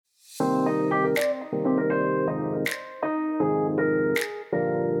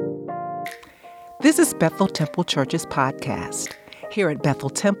This is Bethel Temple Church's podcast. Here at Bethel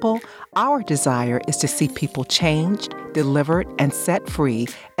Temple, our desire is to see people changed, delivered, and set free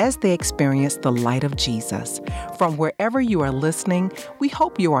as they experience the light of Jesus. From wherever you are listening, we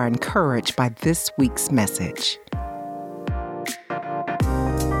hope you are encouraged by this week's message.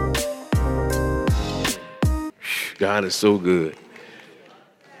 God is so good.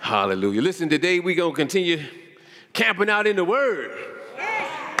 Hallelujah. Listen, today we're going to continue camping out in the Word.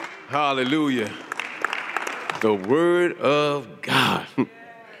 Hallelujah. The Word of God.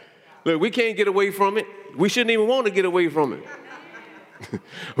 Look, we can't get away from it. We shouldn't even want to get away from it.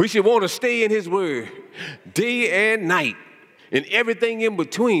 We should want to stay in His Word day and night. And everything in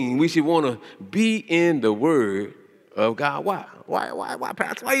between, we should want to be in the Word of God. Why? Why,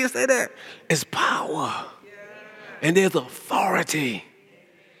 Pastor? Why you say that? It's power. And there's authority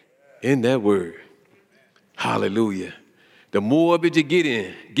in that Word. Hallelujah. The more of it you get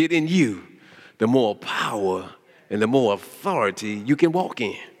in you, the more power and the more authority you can walk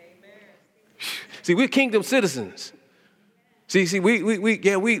in. See, we're kingdom citizens. See,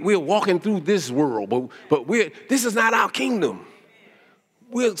 we're walking through this world, but this is not our kingdom.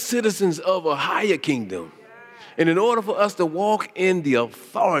 We're citizens of a higher kingdom. And in order for us to walk in the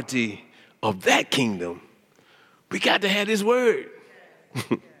authority of that kingdom, we got to have His Word.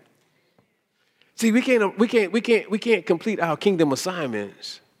 See, we can't complete our kingdom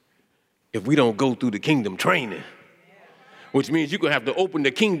assignments if we don't go through the kingdom training, which means you're going to have to open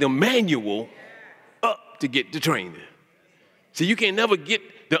the kingdom manual up to get the training. See, you can never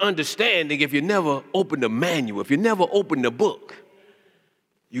get the understanding if you never open the manual. If you never open the book,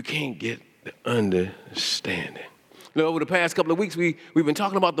 you can't get the understanding. Now, over the past couple of weeks, we've been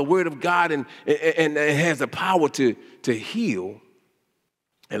talking about the Word of God, and it has the power to heal.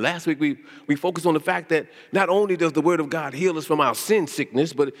 And last week, we focused on the fact that not only does the Word of God heal us from our sin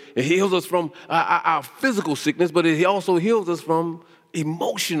sickness, but it heals us from our physical sickness, but it also heals us from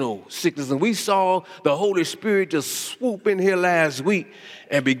emotional sickness. And we saw the Holy Spirit just swoop in here last week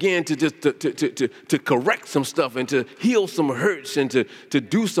and begin to just to correct some stuff and to heal some hurts and to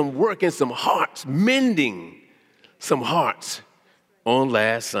do some work in some hearts, mending some hearts on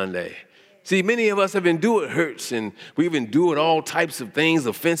last Sunday. See, many of us have endured hurts, and we've endured all types of things,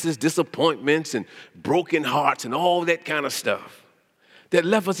 offenses, disappointments, and broken hearts, and all that kind of stuff that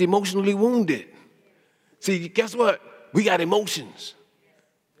left us emotionally wounded. See, guess what? We got emotions.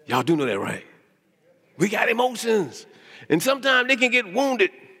 Y'all do know that, right? We got emotions. And sometimes they can get wounded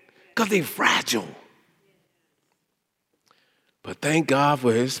because they're fragile. But thank God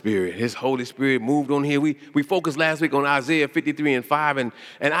for His Spirit. His Holy Spirit moved on here. We focused last week on Isaiah 53 and 5. And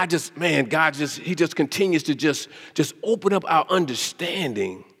I just, man, God He just continues to just open up our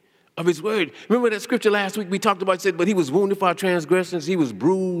understanding of His Word. Remember that scripture last week we talked about, it said, but He was wounded for our transgressions. He was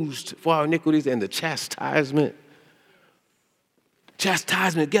bruised for our iniquities, and the chastisement,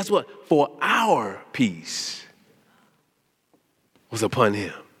 guess what? For our peace was upon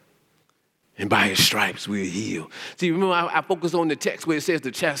Him. And by His stripes we are healed. See, remember I focused on the text where it says the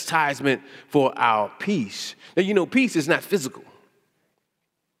chastisement for our peace. Now, you know, peace is not physical.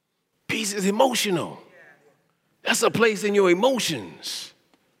 Peace is emotional. That's a place in your emotions.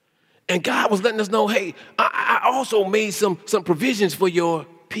 And God was letting us know, hey, I also made some provisions for your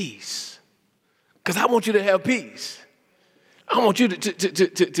peace. Because I want you to have peace. I want you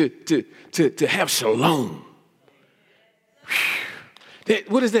to have shalom.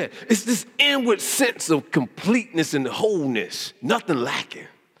 What is that? It's this inward sense of completeness and wholeness, nothing lacking.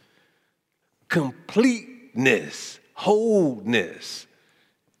 Completeness, wholeness,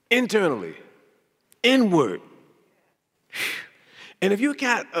 internally, inward. And if you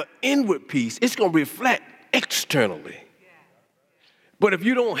got an inward peace, it's going to reflect externally. But if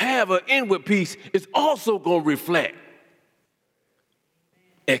you don't have an inward peace, it's also going to reflect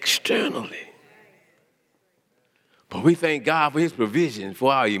externally. But we thank God for His provision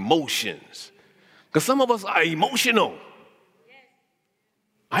for our emotions. Because some of us are emotional.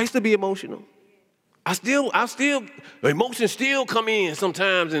 I used to be emotional. Emotions still come in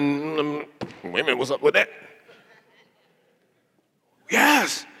sometimes, and wait a minute, what's up with that?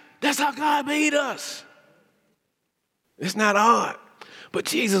 Yes, that's how God made us. It's not hard. But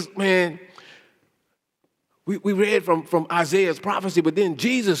Jesus, man, we read from Isaiah's prophecy, but then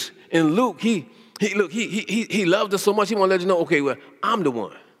Jesus in Luke, he loved us so much, He want to let you know, okay, well, I'm the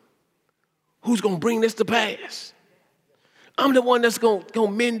one who's going to bring this to pass. I'm the one that's going to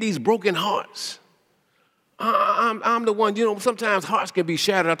mend these broken hearts. I'm the one, sometimes hearts can be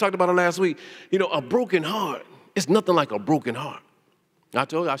shattered. I talked about it last week. A broken heart, it's nothing like a broken heart. I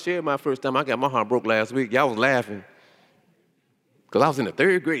told you, I shared my first time. I got my heart broke last week. Y'all was laughing because I was in the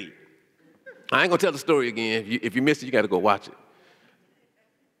third grade. I ain't going to tell the story again. If you missed it, you got to go watch it.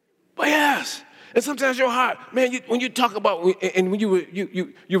 But yes, and sometimes your heart, man, when you talk about, and when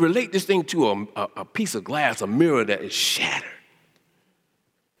you relate this thing to a piece of glass, a mirror that is shattered.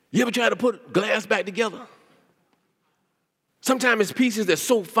 You ever try to put glass back together? Sometimes it's pieces that's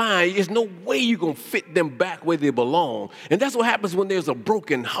so fine, there's no way you're going to fit them back where they belong. And that's what happens when there's a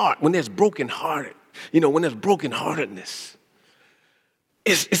broken heart, when there's brokenhearted, when there's brokenheartedness.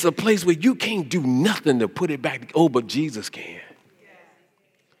 It's a place where you can't do nothing to put it back. Oh, but Jesus can.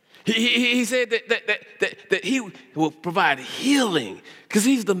 He said that he will provide healing because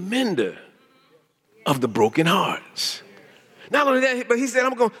he's the mender of the broken hearts. Not only that, but he said,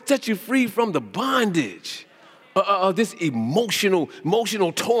 I'm going to set you free from the bondage of this emotional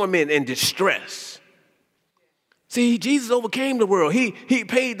torment and distress. See, Jesus overcame the world. He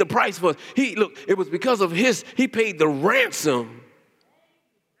paid the price for us. It was because of he paid the ransom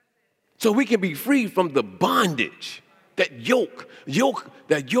so we can be free from the bondage, that yoke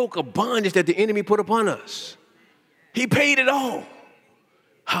of bondage that the enemy put upon us. He paid it all.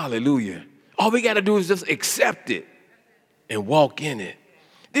 Hallelujah. All we got to do is just accept it and walk in it.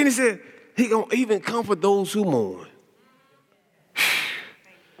 Then he said, he going to even comfort those who mourn.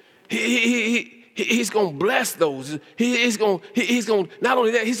 He's going to bless those. He's going not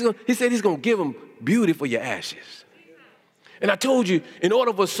only that, he said he's going to give them beauty for your ashes. And I told you, in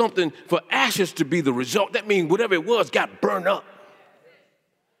order for ashes to be the result, that means whatever it was got burned up.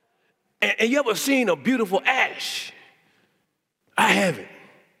 And you ever seen a beautiful ash? I haven't.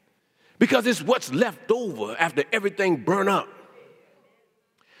 Because it's what's left over after everything burned up.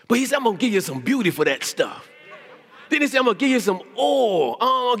 But he said, I'm going to give you some beauty for that stuff. Then he said, I'm going to give you some oil. I'm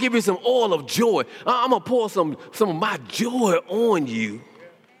going to give you some oil of joy. I'm going to pour some of my joy on you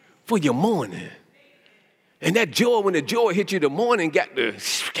for your mourning. And that joy, when the joy hit you in the morning, got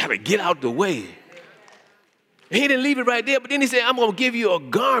to get out the way. And he didn't leave it right there, but then he said, I'm going to give you a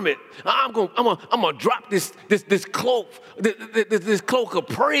garment. I'm going to drop this cloak of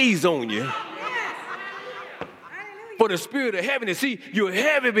praise on you. For the spirit of heaviness. See, you're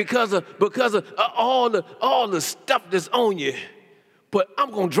heavy because of all the stuff that's on you. But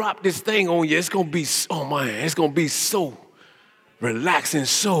I'm going to drop this thing on you. It's going to be, it's going to be so relaxing,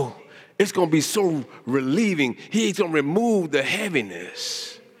 it's going to be so relieving. He's going to remove the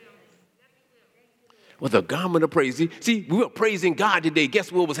heaviness with a garment of praise. See, we were praising God today.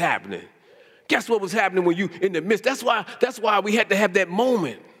 Guess what was happening? Guess what was happening when you in the midst? That's why we had to have that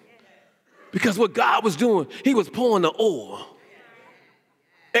moment. Because what God was doing, he was pouring the oil.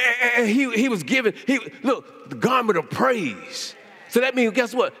 And he was giving, the garment of praise. So that means,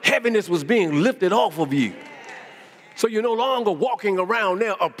 guess what? Heaviness was being lifted off of you. So you're no longer walking around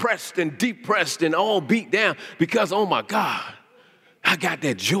there oppressed and depressed and all beat down because, oh my God, I got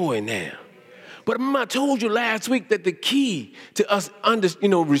that joy now. But remember I told you last week that the key to us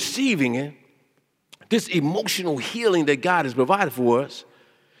receiving it, this emotional healing that God has provided for us,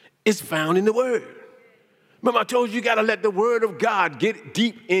 is found in the Word. Remember I told you got to let the Word of God get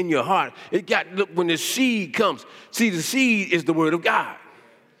deep in your heart. When the seed comes, see, the seed is the Word of God.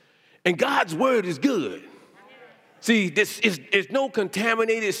 And God's Word is good. See, it's no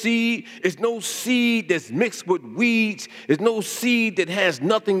contaminated seed. It's no seed that's mixed with weeds. It's no seed that has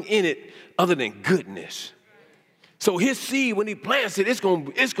nothing in it other than goodness. So his seed, when he plants it, it's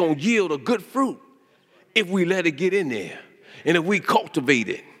going to yield a good fruit if we let it get in there and if we cultivate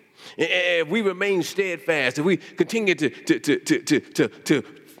it. If we remain steadfast, if we continue to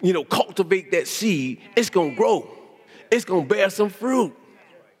cultivate that seed, it's going to grow. It's going to bear some fruit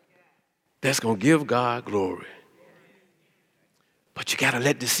that's going to give God glory. But you got to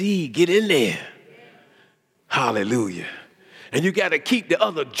let the seed get in there. Hallelujah. And you got to keep the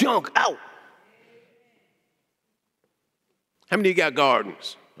other junk out. How many of you got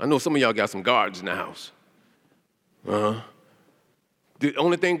gardens? I know some of y'all got some gardens in the house. The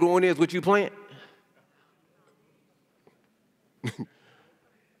only thing growing is what you plant.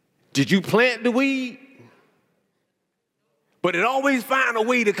 Did you plant the weed? But it always find a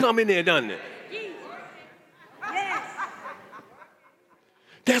way to come in there, doesn't it?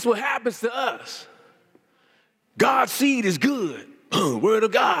 That's what happens to us. God's seed is good. Word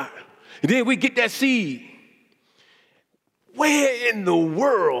of God. And then we get that seed. Where in the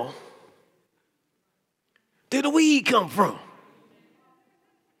world did the weed come from?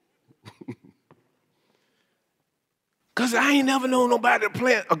 Because I ain't never known nobody to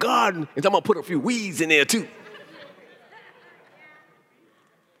plant a garden and I'm going to put a few weeds in there too.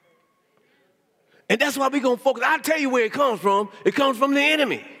 And that's why we're going to focus. I'll tell you where it comes from. It comes from the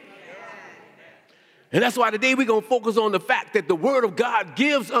enemy. And that's why today we're going to focus on the fact that the word of God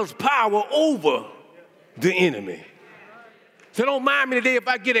gives us power over the enemy. So don't mind me today if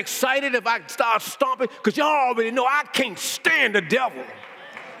I get excited, if I start stomping, because y'all already know I can't stand the devil.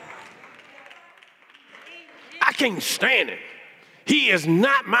 I can't stand it. He is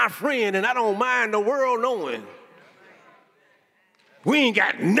not my friend, and I don't mind the world knowing. We ain't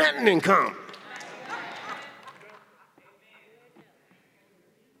got nothing in common.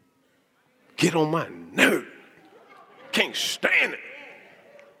 Get on my nerve. Can't stand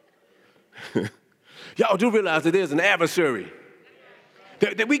it. Y'all do realize that there's an adversary.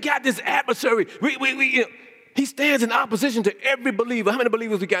 That we got this adversary. He stands in opposition to every believer. How many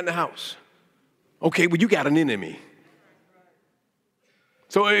believers we got in the house? Okay, well, you got an enemy.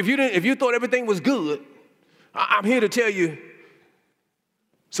 So if you thought everything was good, I'm here to tell you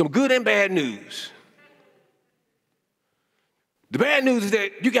some good and bad news. The bad news is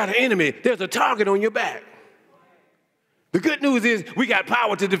that you got an enemy. There's a target on your back. The good news is we got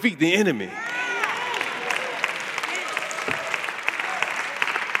power to defeat the enemy.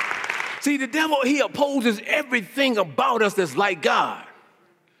 See, the devil, he opposes everything about us that's like God.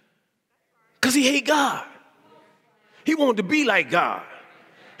 Because he hates God. He wanted to be like God.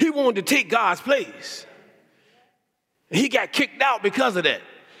 He wanted to take God's place. And he got kicked out because of that.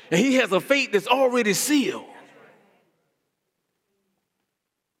 And he has a fate that's already sealed.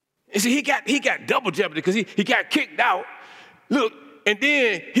 And see, he got double jeopardy because he got kicked out. Look, and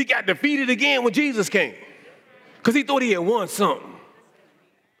then he got defeated again when Jesus came. Because he thought he had won something.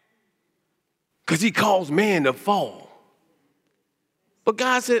 Because he caused man to fall. But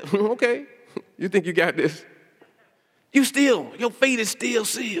God said, okay, you think you got this? Your fate is still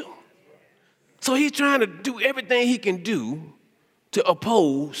sealed. So he's trying to do everything he can do to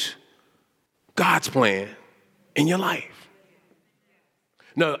oppose God's plan in your life.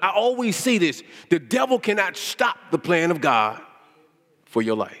 Now, I always say this, the devil cannot stop the plan of God for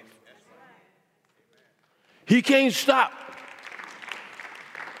your life. He can't stop.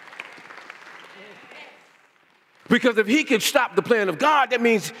 Because if he can stop the plan of God, that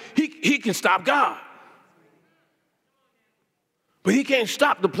means he can stop God. But he can't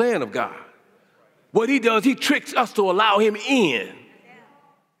stop the plan of God. What he does, he tricks us to allow him in.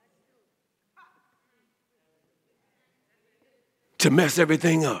 To mess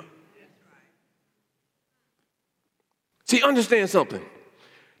everything up. See, understand something.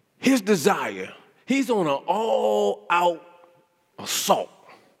 His desire, he's on an all-out assault.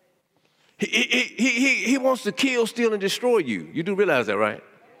 He wants to kill, steal, and destroy you. You do realize that, right?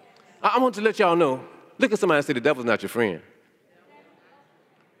 I want to let y'all know. Look at somebody and say, the devil's not your friend.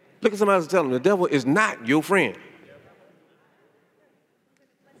 Look at somebody and tell them, the devil is not your friend.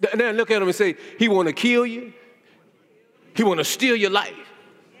 And then look at him and say, he want to kill you, he want to steal your life,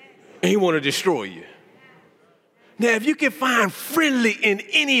 and he want to destroy you. Now, if you can find friendly in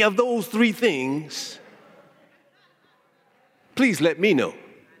any of those three things, please let me know.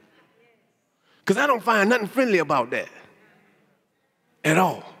 Because I don't find nothing friendly about that at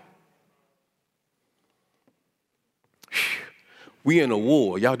all. We in a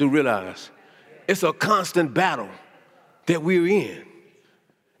war. Y'all do realize it's a constant battle that we're in.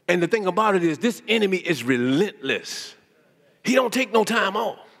 And the thing about it is this enemy is relentless. He don't take no time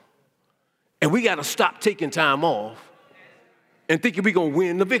off. And we got to stop taking time off and thinking we're going to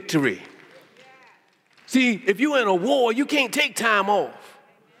win the victory. See, if you're in a war, you can't take time off.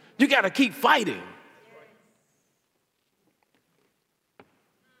 You got to keep fighting.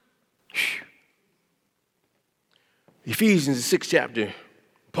 Ephesians, the 6th chapter,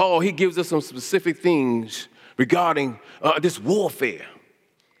 Paul, he gives us some specific things regarding this warfare.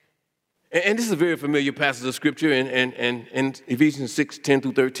 And this is a very familiar passage of scripture in Ephesians 6, 10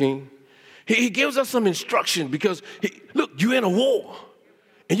 through 13. He gives us some instruction because, look, you're in a war.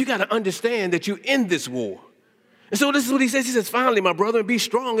 And you got to understand that you're in this war. And so this is what he says. He says, finally, my brother, be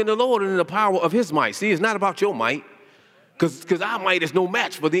strong in the Lord and in the power of his might. See, it's not about your might, because our might is no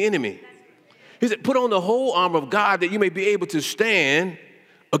match for the enemy. He said, put on the whole armor of God that you may be able to stand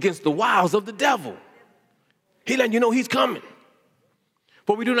against the wiles of the devil. He letting you know he's coming.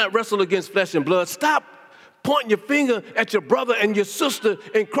 For we do not wrestle against flesh and blood. Stop pointing your finger at your brother and your sister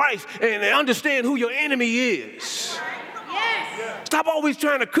in Christ and understand who your enemy is. Yes. Stop always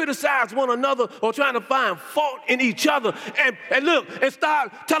trying to criticize one another or trying to find fault in each other. And look, and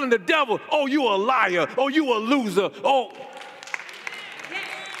start telling the devil, oh, you a liar. Oh, you a loser. Oh.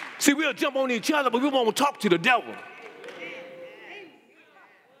 See, we'll jump on each other, but we won't talk to the devil.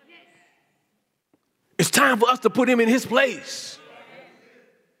 It's time for us to put him in his place.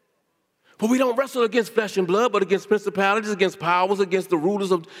 For we don't wrestle against flesh and blood, but against principalities, against powers, against the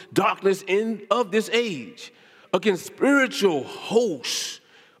rulers of darkness of this age, against spiritual hosts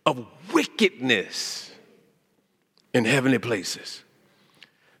of wickedness in heavenly places.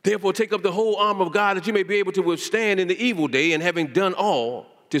 Therefore, take up the whole armor of God that you may be able to withstand in the evil day, and having done all,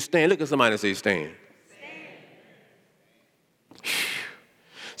 to stand. Look at somebody and say, stand.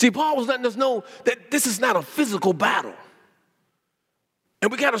 See, Paul was letting us know that this is not a physical battle.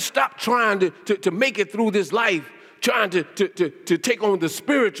 And we got to stop trying to make it through this life, trying to take on the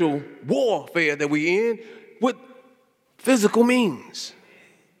spiritual warfare that we're in with physical means.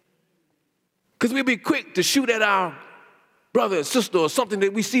 Because we'll be quick to shoot at our brother or sister or something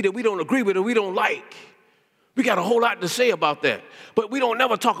that we see that we don't agree with or we don't like. We got a whole lot to say about that. But we don't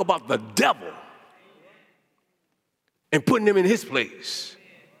never talk about the devil and putting him in his place.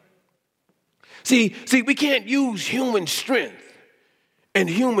 See, we can't use human strength and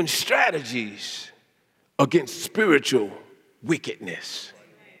human strategies against spiritual wickedness.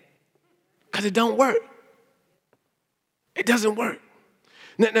 Because it don't work. It doesn't work.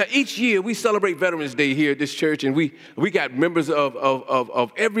 Now, each year we celebrate Veterans Day here at this church, and we got members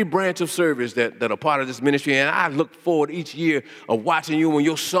of every branch of service that are part of this ministry, and I look forward each year of watching you when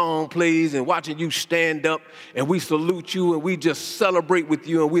your song plays and watching you stand up, and we salute you, and we just celebrate with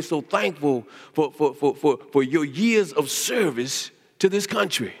you, and we're so thankful for your years of service to this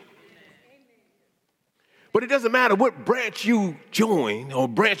country. But it doesn't matter what branch you joined or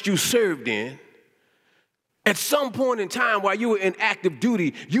branch you served in. At some point in time while you were in active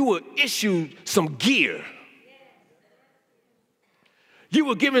duty, you were issued some gear. You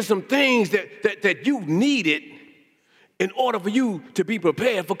were given some things that you needed in order for you to be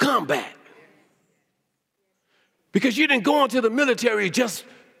prepared for combat. Because you didn't go into the military just,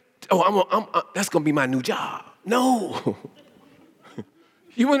 that's going to be my new job. No.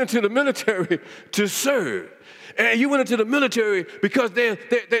 You went into the military to serve. And you went into the military because there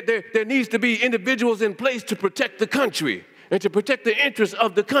needs to be individuals in place to protect the country and to protect the interests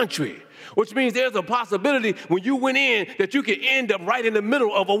of the country, which means there's a possibility when you went in that you could end up right in the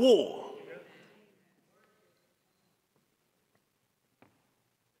middle of a war.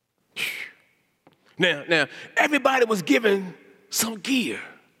 Now, everybody was given some gear.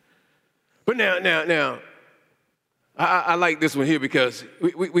 But now, I like this one here because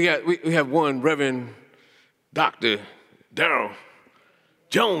we have one Reverend Dr. Darrell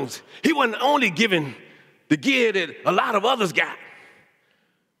Jones. He wasn't only given the gear that a lot of others got,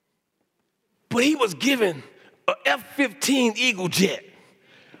 but he was given a F-15 Eagle jet.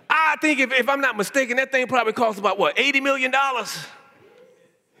 I think if I'm not mistaken, that thing probably cost about, $80 million?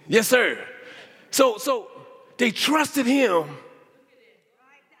 Yes, sir. So they trusted him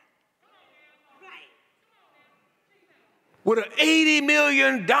with an $80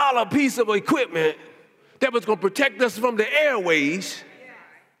 million piece of equipment that was going to protect us from the airways,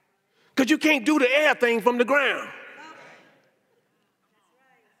 because you can't do the air thing from the ground.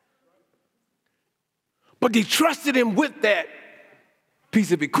 But they trusted him with that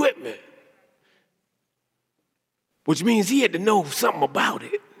piece of equipment, which means he had to know something about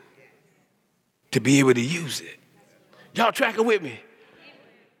it to be able to use it. Y'all tracking with me?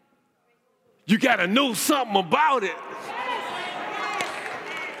 You got to know something about it.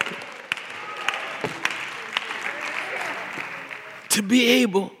 To be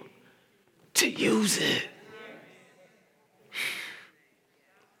able to use it.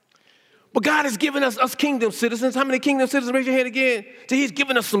 But God has given us kingdom citizens. How many kingdom citizens? Raise your hand again. So he's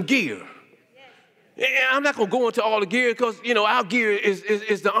given us some gear. And I'm not going to go into all the gear because, our gear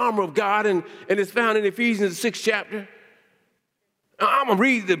is the armor of God, and it's found in Ephesians 6th chapter. I'm going to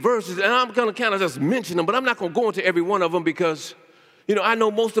read the verses, and I'm going to kind of just mention them, but I'm not going to go into every one of them because, I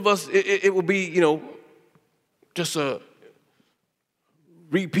know most of us, it will be, just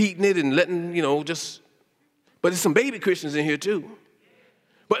repeating it and letting, but there's some baby Christians in here too.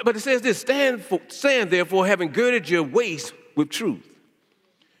 But it says this, stand therefore, having girded your waist with truth,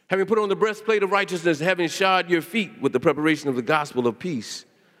 having put on the breastplate of righteousness, having shod your feet with the preparation of the gospel of peace.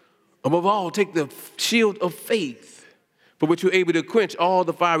 Above all, take the shield of faith, for which you're able to quench all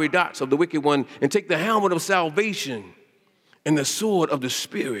the fiery darts of the wicked one, and take the helmet of salvation and the sword of the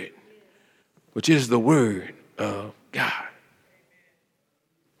Spirit, which is the word of God.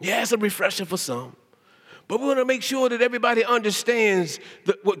 Yeah, it's a refresher for some. But we want to make sure that everybody understands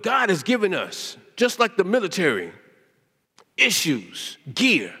what God has given us, just like the military, issues,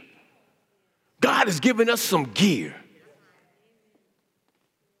 gear. God has given us some gear.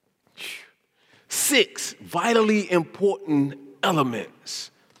 6 vitally important elements,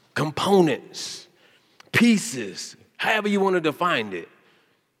 components, pieces, however you want to define it,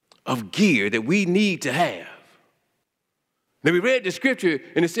 of gear that we need to have. Now we read the scripture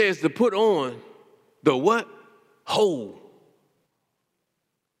and it says to put on the what? Whole.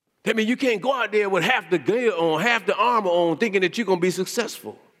 That means you can't go out there with half the gear on, half the armor on, thinking that you're going to be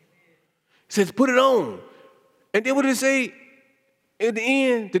successful. It says put it on. And then what did it say at the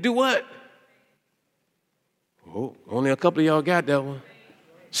end? To do what? Oh, only a couple of y'all got that one.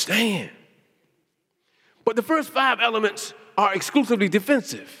 Stand. But the first 5 elements are exclusively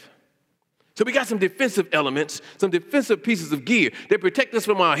defensive. So we got some defensive elements, some defensive pieces of gear that protect us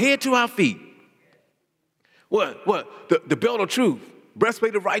from our head to our feet. What? The belt of truth,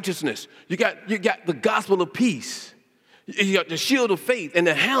 breastplate of righteousness. You got the gospel of peace. You got the shield of faith and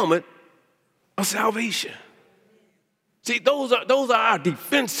the helmet of salvation. See, those are our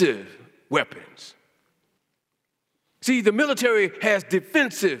defensive weapons. See, the military has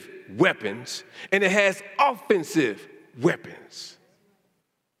defensive weapons and it has offensive weapons.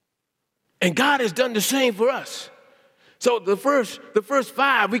 And God has done the same for us. So the first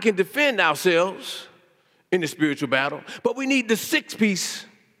 5, we can defend ourselves in the spiritual battle, but we need the 6th piece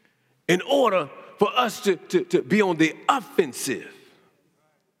in order for us to be on the offensive.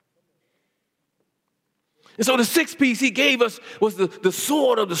 And so the 6th piece he gave us was the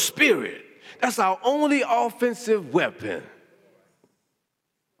sword of the Spirit. That's our only offensive weapon.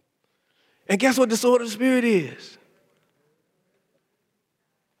 And guess what the sword of the Spirit is?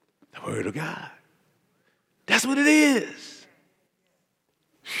 The Word of God. That's what it is.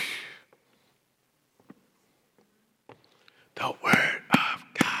 The Word of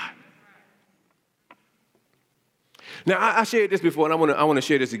God. Now, I shared this before, and I want to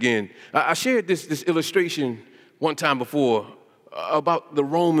share this again. I shared this illustration one time before about the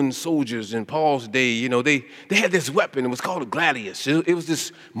Roman soldiers in Paul's day. You know, they had this weapon. It was called a gladius. It was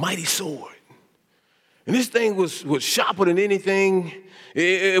this mighty sword. And this thing was sharper than anything.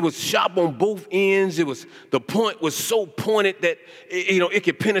 It was sharp on both ends. The point was so pointed that it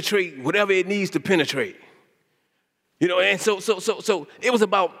could penetrate whatever it needs to penetrate. And so it was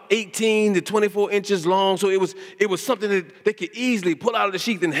about 18 to 24 inches long. So it was something that they could easily pull out of the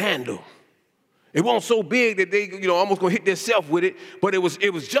sheath and handle. It wasn't so big that they almost gonna hit themselves with it, but it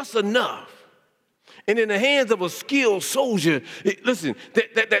was just enough. And in the hands of a skilled soldier,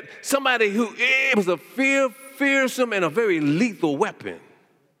 that somebody it was a fearsome and a very lethal weapon.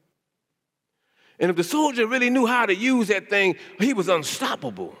 And if the soldier really knew how to use that thing, he was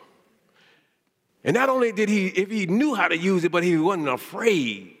unstoppable. And not only if he knew how to use it, but he wasn't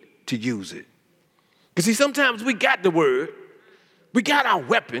afraid to use it. Because see, sometimes we got the word, we got our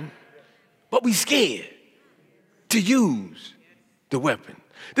weapon, but we scared to use the weapon.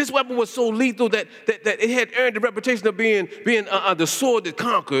 This weapon was so lethal that it had earned the reputation of being the sword that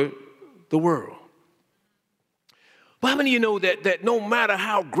conquered the world. But how many of you know that no matter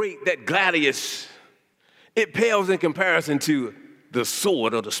how great that gladius, it pales in comparison to the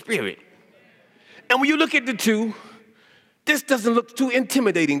sword of the Spirit? And when you look at the two, this doesn't look too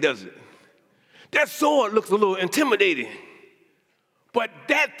intimidating, does it? That sword looks a little intimidating. But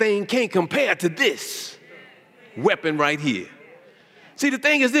that thing can't compare to this weapon right here. See, the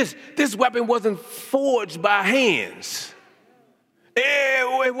thing is this weapon wasn't forged by hands.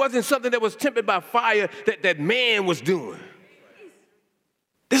 It wasn't something that was tempered by fire that man was doing.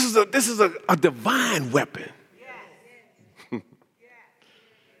 This is a divine weapon.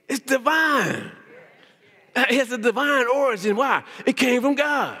 It's divine. It has a divine origin. Why? It came from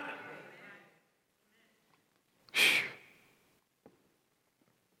God.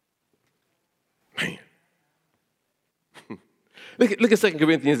 Man. Look at 2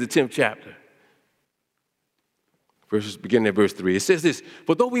 Corinthians, the 10th chapter. Beginning at verse 3. It says this: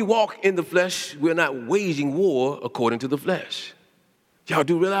 "For though we walk in the flesh, we're not waging war according to the flesh." Y'all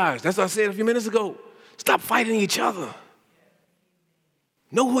do realize, that's what I said a few minutes ago. Stop fighting each other.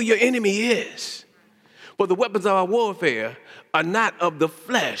 Know who your enemy is. For the weapons of our warfare are not of the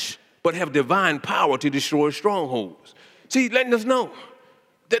flesh, but have divine power to destroy strongholds. See, letting us know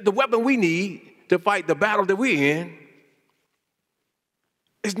that the weapon we need to fight the battle that we're in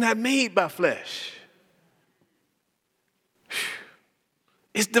is not made by flesh.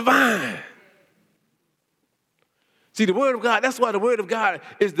 It's divine. See, the Word of God, that's why the Word of God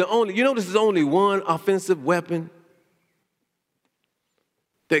is the only, this is only one offensive weapon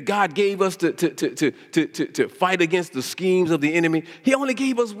that God gave us to fight against the schemes of the enemy. He only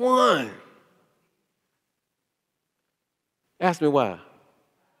gave us one. Ask me why.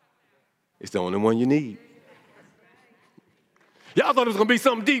 It's the only one you need. Y'all thought it was going to be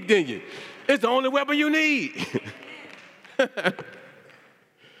something deep, didn't you? It's the only weapon you need.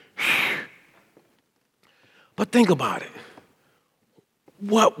 But think about it.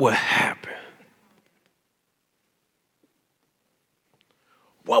 what would happen?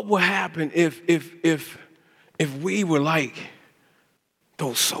 What would happen if we were like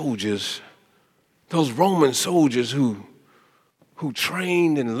those soldiers, those Roman soldiers who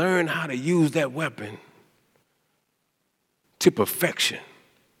trained and learned how to use that weapon to perfection?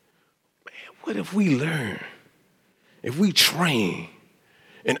 Man, what if we learned, if we trained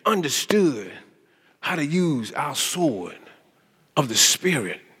and understood how to use our sword of the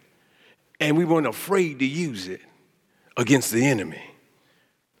Spirit, and we weren't afraid to use it against the enemy?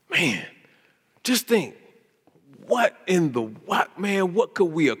 Man, just think, what could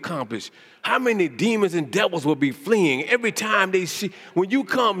we accomplish? How many demons and devils will be fleeing every time they see, when you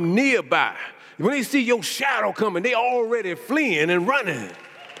come nearby, when they see your shadow coming, they already fleeing and running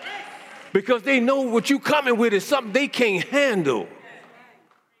because they know what you coming with is something they can't handle.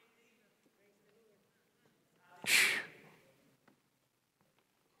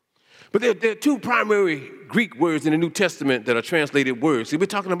 But there are two primary Greek words in the New Testament that are translated words. See, we're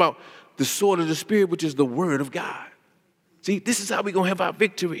talking about the sword of the Spirit, which is the word of God. See, this is how we're going to have our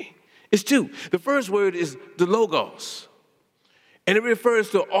victory. It's two. The first word is the logos, and it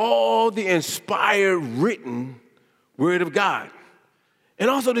refers to all the inspired, written word of God. And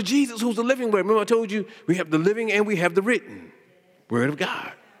also to Jesus, who's the living word. Remember I told you we have the living and we have the written word of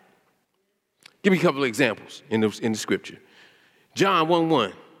God. Give me a couple of examples in the scripture. John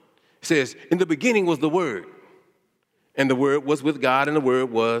 1:1 says, in the beginning was the Word, and the Word was with God, and the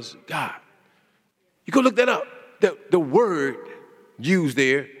Word was God. You go look that up. The word used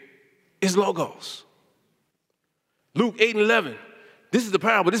there is logos. Luke 8:11. This is the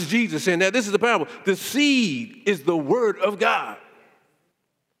parable. This is Jesus saying that. This is the parable. The seed is the word of God.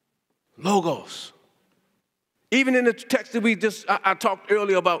 Logos. Even in the text that I talked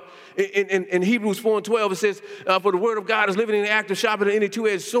earlier about in Hebrews 4:12, it says, for the word of God is living in the active, sharper than any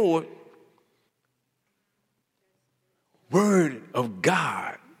two-edged sword. Word of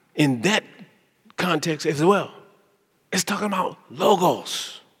God in that context as well. It's talking about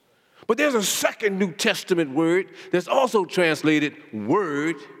logos. But there's a second New Testament word that's also translated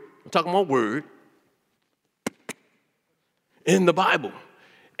word. I'm talking about word in the Bible.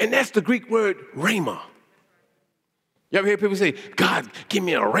 And that's the Greek word rhema. You ever hear people say, God, give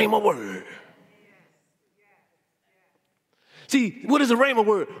me a rhema word? See, what is a rhema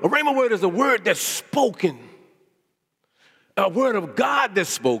word? A rhema word is a word that's spoken. A word of God that's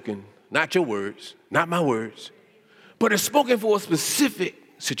spoken, not your words, not my words, but it's spoken for a specific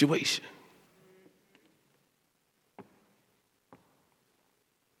situation.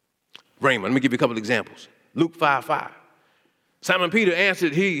 Rhema, let me give you a couple of examples. Luke 5:5. Simon Peter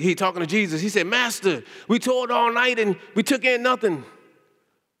answered, he talking to Jesus, he said, Master, we toiled all night and we took in nothing,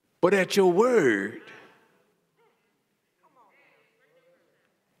 but at your word,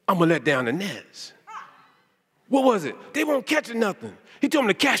 I'm going to let down the nets. What was it? They weren't catching nothing. He told them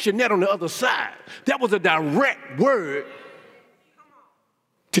to cast your net on the other side. That was a direct word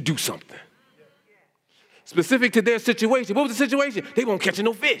to do something. Specific to their situation. What was the situation? They weren't catching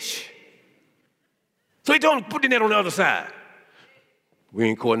no fish. So he told them to put the net on the other side. We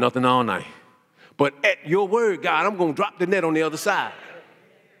ain't caught nothing all night. But at your word, God, I'm going to drop the net on the other side.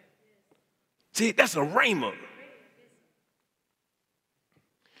 See, that's a rhema.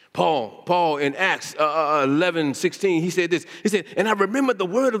 Paul in Acts 11:16, he said this. He said, and I remembered the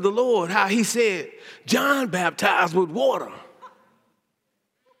word of the Lord, how he said, John baptized with water,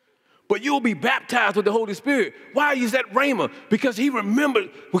 but you'll be baptized with the Holy Spirit. Why is that rhema? Because he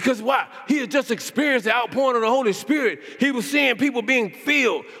remembered, because why? He had just experienced the outpouring of the Holy Spirit. He was seeing people being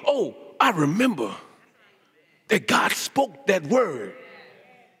filled. Oh, I remember that God spoke that word.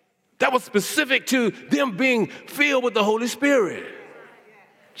 That was specific to them being filled with the Holy Spirit.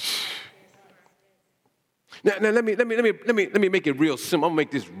 Now let me make it real simple. I'm gonna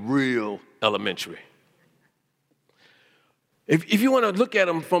make this real elementary. If you want to look at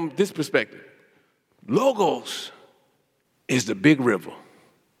them from this perspective, logos is the big river.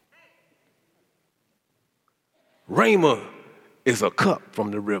 Rhema is a cup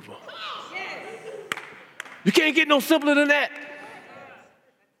from the river. You can't get no simpler than that.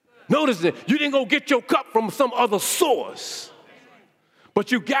 Notice that you didn't go get your cup from some other source. But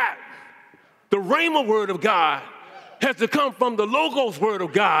you got the rhema word of God has to come from the logos word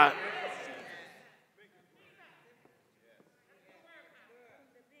of God.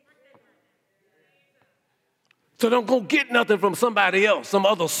 So don't go get nothing from somebody else, some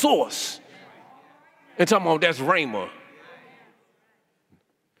other source, and talking about that's rhema.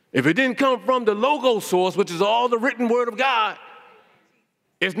 If it didn't come from the logos source, which is all the written word of God,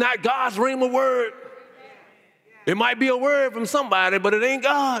 it's not God's rhema word. It might be a word from somebody, but it ain't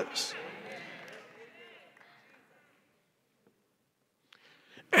God's.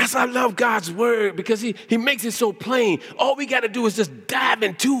 As I love God's word because he makes it so plain. All we got to do is just dive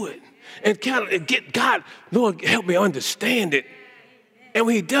into it and kind of get God, Lord, help me understand it. And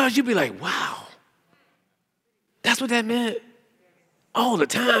when he does, you'll be like, wow, that's what that meant all the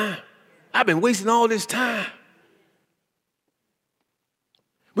time. I've been wasting all this time.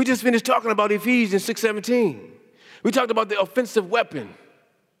 We just finished talking about Ephesians 6:17. We talked about the offensive weapon.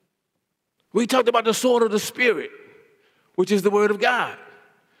 We talked about the sword of the Spirit, which is the word of God.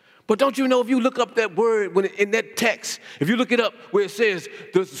 But don't you know, if you look up that word in that text, if you look it up where it says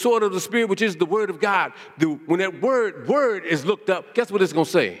the sword of the Spirit, which is the word of God, when that word is looked up, guess what it's going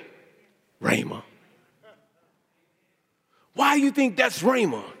to say? Rhema. Why do you think that's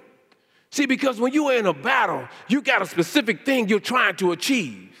Rhema? See, because when you are in a battle, you got a specific thing you're trying to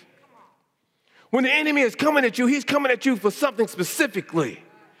achieve. When the enemy is coming at you, he's coming at you for something specifically.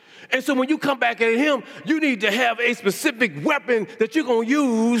 And so when you come back at him, you need to have a specific weapon that you're going to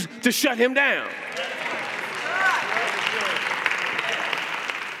use to shut him down.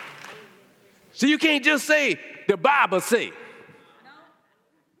 So you can't just say, the Bible say.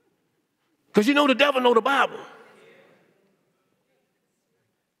 Because you know the devil know the Bible.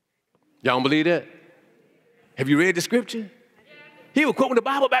 Y'all don't believe that? Have you read the scripture? He was quoting the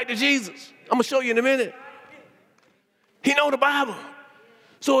Bible back to Jesus. I'm going to show you in a minute. He know the Bible.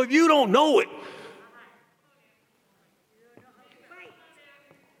 So if you don't know it,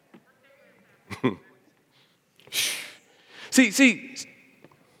 see,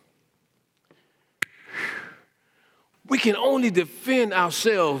 we can only defend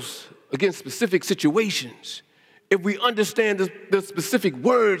ourselves against specific situations if we understand the specific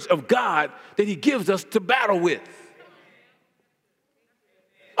words of God that he gives us to battle with.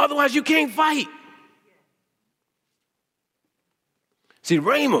 Otherwise, you can't fight. See,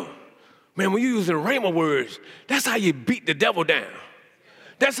 Rhema, man, when you're using Rhema words, that's how you beat the devil down.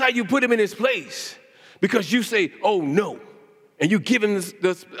 That's how you put him in his place. Because you say, oh, no. And you give him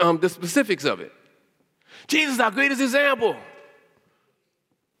the specifics of it. Jesus is our greatest example.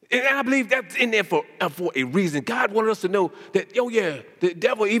 And I believe that's in there for a reason. God wanted us to know that, oh, yeah, the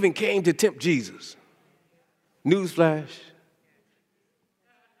devil even came to tempt Jesus. Newsflash.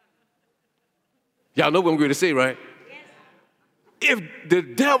 Y'all know what I'm going to say, right? If the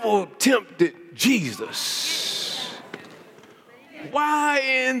devil tempted Jesus, why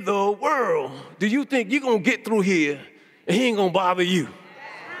in the world do you think you're going to get through here and he ain't going to bother you?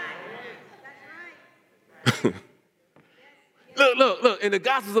 Look, in the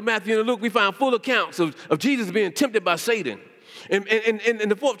Gospels of Matthew and Luke, we find full accounts of Jesus being tempted by Satan. And in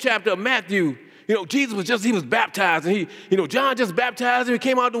the 4th chapter of Matthew, you know, Jesus he was baptized, and John just baptized him. He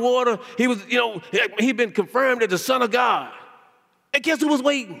came out of the water. He was, he'd been confirmed as the Son of God. And guess who was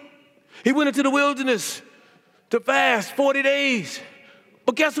waiting? He went into the wilderness to fast 40 days.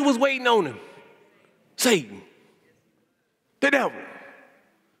 But guess who was waiting on him? Satan. The devil.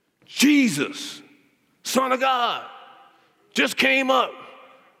 Jesus, Son of God, just came up.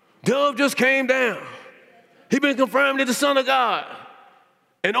 Dove just came down. He'd been confirmed as the Son of God.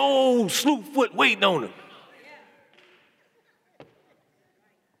 An old Slewfoot waiting on him.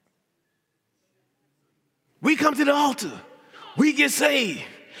 We come to the altar. We get saved.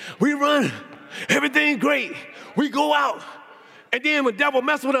 We run. Everything's great. We go out. And then when the devil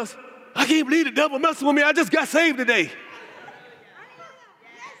messes with us, I can't believe the devil messing with me. I just got saved today.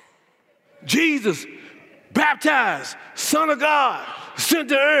 Jesus, baptized, Son of God, sent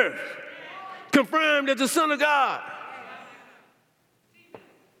to earth, confirmed as the Son of God.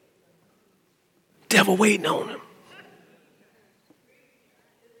 Devil waiting on him.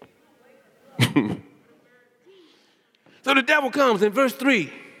 So the devil comes in verse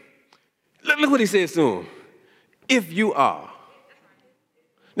 3. Look what he says to him. If you are.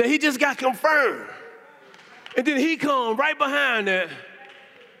 Now he just got confirmed. And then he comes right behind that.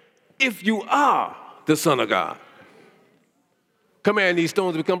 If you are the Son of God. Command these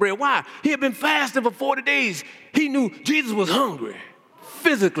stones to become bread. Why? He had been fasting for 40 days. He knew Jesus was hungry.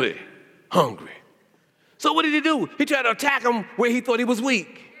 Physically hungry. So what did he do? He tried to attack him where he thought he was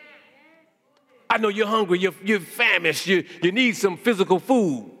weak. I know you're hungry, you're famished, you need some physical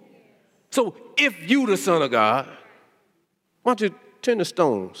food. So if you the Son of God, why don't you turn the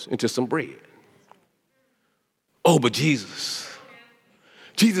stones into some bread? Oh, but Jesus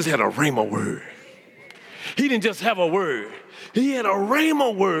had a rhema word. He didn't just have a word. He had a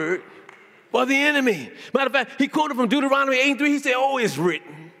rhema word for the enemy. Matter of fact, he quoted from Deuteronomy 8:3. He said, oh, it's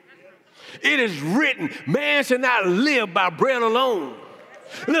written. It is written, man shall not live by bread alone,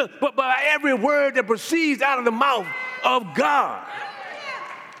 Look, but by every word that proceeds out of the mouth of God.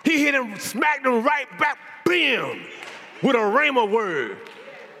 He hit him, smacked him right back, bam, with a rhema word.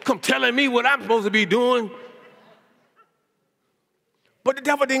 Come telling me what I'm supposed to be doing. But the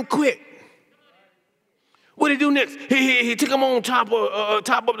devil didn't quit. What did he do next? He took him on top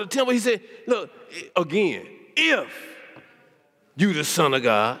of the temple. He said, look, again, if you the Son of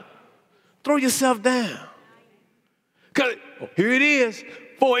God, throw yourself down. Because here it is,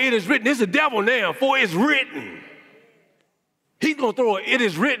 for it is written. This is the devil now, for it's written. He's going to throw it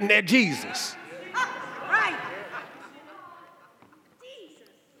is written at Jesus. Right.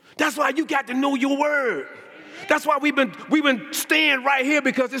 That's why you got to know your word. That's why we've been staying right here,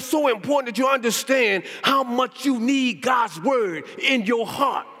 because it's so important that you understand how much you need God's word in your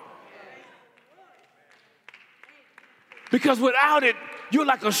heart. Because without it, you're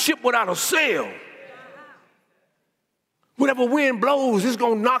like a ship without a sail. Whatever wind blows, it's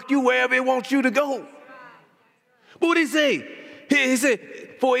going to knock you wherever it wants you to go. But what did he say? He said,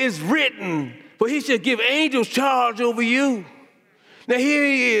 for it's written, for he should give angels charge over you. Now here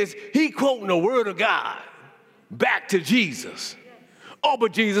he is, he quoting the word of God back to Jesus. Oh,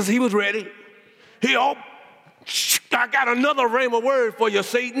 but Jesus, he was ready. I got another rhema word for you,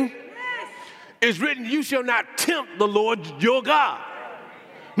 Satan. It's written, you shall not tempt the Lord your God.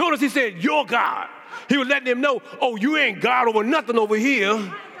 Notice he said, your God. He was letting him know, oh, you ain't God over nothing over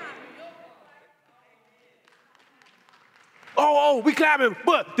here. Oh, we climbing.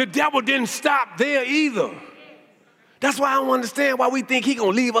 But the devil didn't stop there either. That's why I don't understand why we think he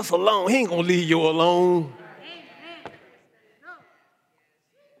going to leave us alone. He ain't going to leave you alone.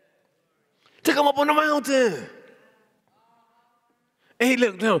 Took him up on the mountain. And he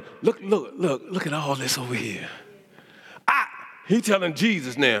looked, look at all this over here. He telling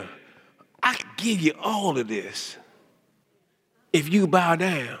Jesus now, I can give you all of this if you bow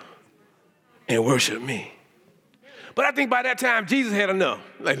down and worship me. But I think by that time, Jesus had enough.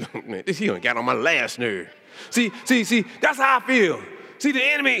 Like, look, man, he done got on my last nerve. See, that's how I feel. See, the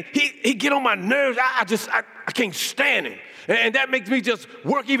enemy, he get on my nerves. I can't stand him. And that makes me just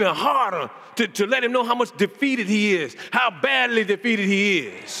work even harder to let him know how much defeated he is, how badly defeated he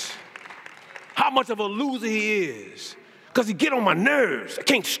is, how much of a loser he is. Because he get on my nerves. I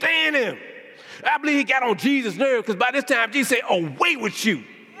can't stand him. I believe he got on Jesus' nerves, because by this time, Jesus said, away with you.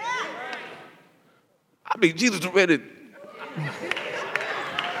 I mean, Jesus was ready.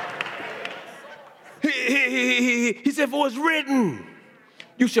 He said, for it's written,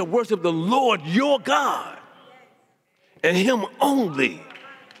 you shall worship the Lord your God, and him only.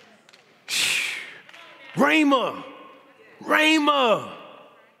 Rhema.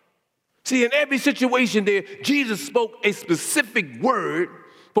 See, in every situation there, Jesus spoke a specific word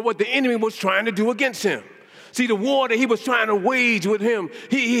for what the enemy was trying to do against him. See, the war that he was trying to wage with him,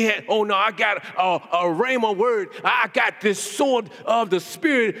 he had, oh no, I got a rhema word. I got this sword of the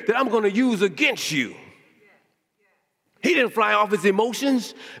Spirit that I'm going to use against you. He didn't fly off his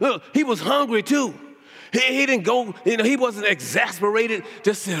emotions. Look, he was hungry too. He didn't go, he wasn't exasperated,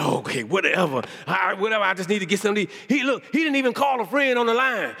 just said, okay, whatever, I just need to get something to eat. He didn't even call a friend on the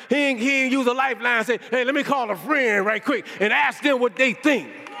line. He didn't use a lifeline, say, hey, let me call a friend right quick and ask them what they think.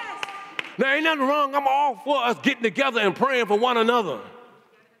 Now, ain't nothing wrong. I'm all for us getting together and praying for one another.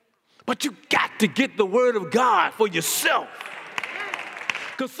 But you got to get the word of God for yourself.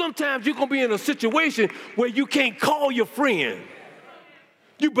 Because sometimes you're going to be in a situation where you can't call your friend.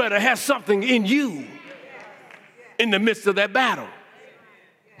 You better have something in you in the midst of that battle.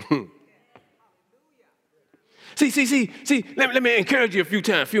 See, let me encourage you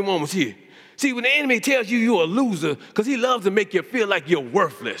a few moments here. See, when the enemy tells you you're a loser, because he loves to make you feel like you're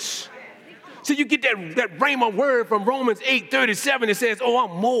worthless. So you get that rhema word from Romans 8:37. It says, oh,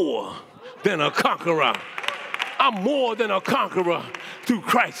 I'm more than a conqueror. I'm more than a conqueror through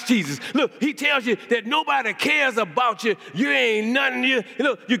Christ Jesus. Look, he tells you that nobody cares about you. You ain't nothing.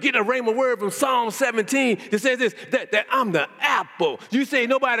 You get a rhema word from Psalm 17 that says this, that I'm the apple. You say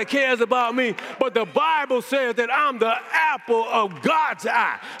nobody cares about me, but the Bible says that I'm the apple of God's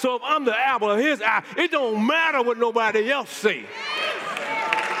eye. So if I'm the apple of his eye, it don't matter what nobody else say.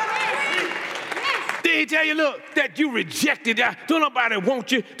 Then he tell you, look, that you rejected that. Don't nobody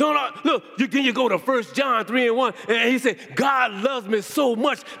want you. Then you go to 1 John 3:1, and he said, God loves me so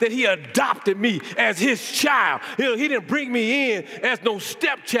much that he adopted me as his child. He didn't bring me in as no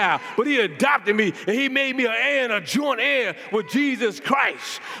stepchild, but he adopted me, and he made me an heir and a joint heir with Jesus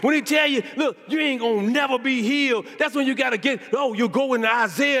Christ. When he tell you, look, you ain't going to never be healed, that's when you got to you go into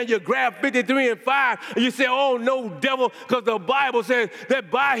Isaiah and you grab 53:5, and you say, oh, no, devil, because the Bible says that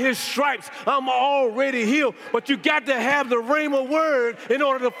by his stripes I'm already already healed, but you got to have the rhema word in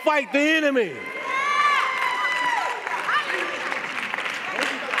order to fight the enemy.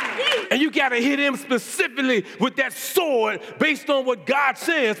 And you got to hit him specifically with that sword based on what God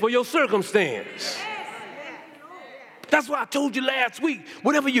says for your circumstance. That's why I told you last week,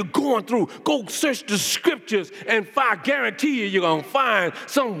 whatever you're going through, go search the scriptures, and I guarantee you're going to find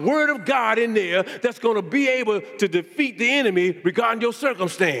some word of God in there that's going to be able to defeat the enemy regarding your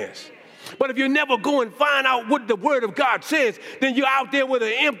circumstance. But if you never go and find out what the word of God says, then you're out there with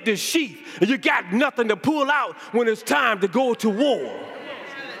an empty sheath, and you got nothing to pull out when it's time to go to war.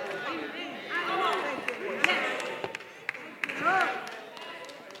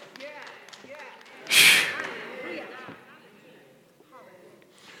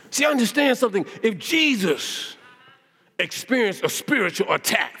 See, understand something. If Jesus experienced a spiritual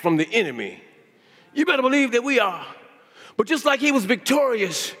attack from the enemy, you better believe that we are. But just like he was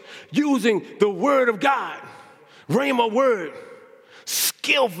victorious using the word of God, rhema word,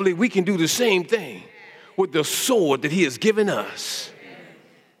 skillfully we can do the same thing with the sword that he has given us.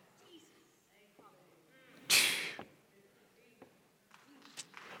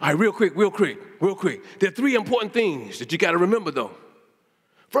 All right, real quick. There are three important things that you got to remember, though.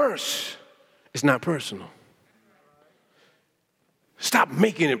 First, it's not personal. Stop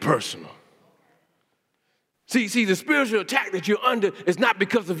making it personal. See, the spiritual attack that you're under is not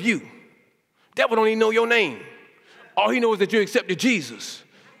because of you. Devil don't even know your name. All he knows is that you accepted Jesus.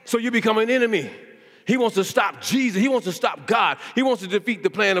 So you become an enemy. He wants to stop Jesus. He wants to stop God. He wants to defeat the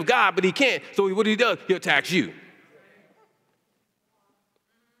plan of God, but he can't. So what he does, he attacks you.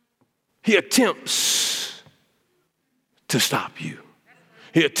 He attempts to stop you.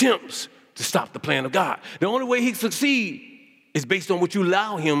 He attempts to stop the plan of God. The only way he succeeds is based on what you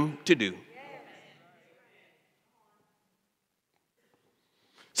allow him to do.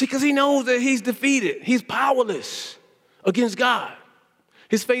 See, because he knows that he's defeated. He's powerless against God.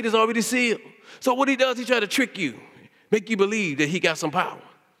 His fate is already sealed. So what he does, he tries to trick you, make you believe that he got some power.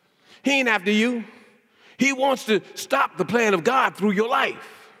 He ain't after you. He wants to stop the plan of God through your life.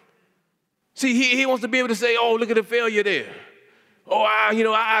 See, he wants to be able to say, oh, look at the failure there. Oh,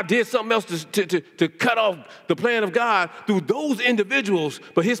 I did something else to cut off the plan of God through those individuals,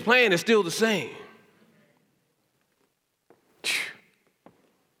 but his plan is still the same.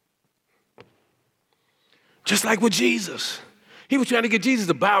 Just like with Jesus. He was trying to get Jesus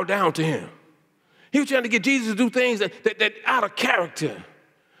to bow down to him. He was trying to get Jesus to do things that out of character.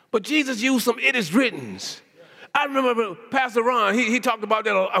 But Jesus used some it is writtens. I remember Pastor Ron, he talked about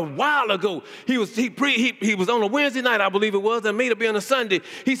that a while ago. He was on a Wednesday night, I believe it was, and made it be on a Sunday.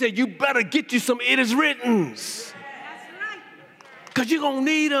 He said, you better get you some it is writtens. Because you're going to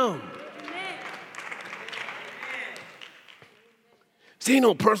need them. See, ain't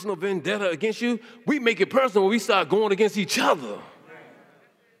no personal vendetta against you. We make it personal when we start going against each other.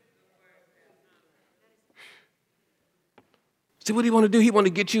 See what he want to do? He want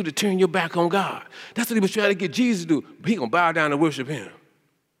to get you to turn your back on God. That's what he was trying to get Jesus to do. He going to bow down and worship him.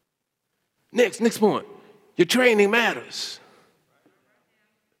 Next point. Your training matters.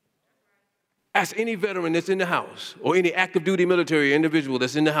 Ask any veteran that's in the house or any active duty military individual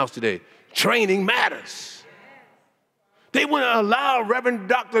that's in the house today. Training matters. They wouldn't allow Reverend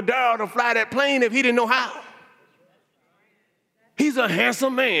Dr. Darrell to fly that plane if he didn't know how. He's a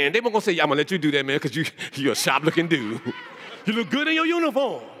handsome man. They weren't going to say, I'm going to let you do that, man, because you're a sharp-looking dude. You look good in your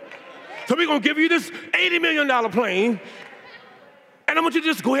uniform. So we're going to give you this $80 million plane, and I want you to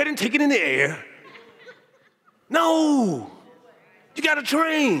just go ahead and take it in the air. No. You got to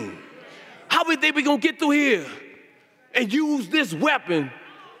train. How we think we're going to get through here and use this weapon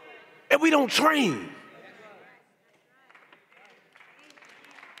if we don't train?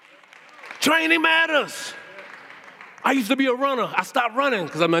 Training matters. I used to be a runner. I stopped running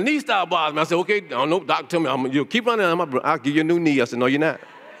because my knee started bothering me. I said, okay, I don't know, doctor, tell me, you'll keep running, I'll give you a new knee. I said, no, you're not.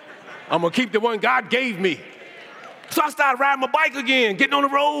 I'm going to keep the one God gave me. So I started riding my bike again, getting on the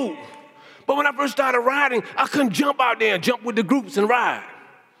road. But when I first started riding, I couldn't jump out there and jump with the groups and ride.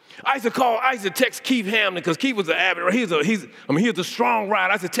 I used to text Keith Hamlin because Keith was an avid, he was a strong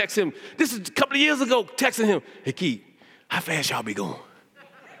rider. I used to text him, this is a couple of years ago, texting him, hey, Keith, how fast y'all be going?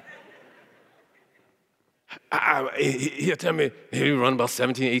 He'll tell me, he'll run about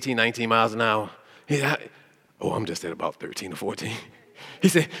 17, 18, 19 miles an hour. I'm just at about 13 or 14. He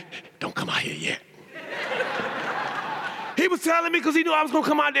said, don't come out here yet. He was telling me because he knew I was going to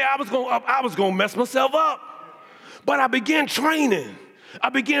come out there, I was going to mess myself up. But I began training. I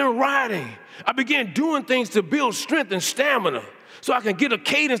began riding. I began doing things to build strength and stamina so I can get a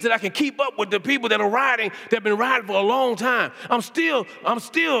cadence that I can keep up with the people that are riding, that have been riding for a long time. I'm still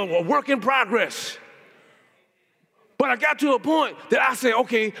a work in progress. But I got to a point that I said,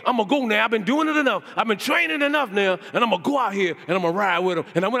 okay, I'm going to go now. I've been doing it enough. I've been training enough now, and I'm going to go out here, and I'm going to ride with them.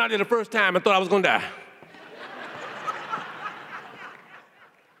 And I went out there the first time and thought I was going to die.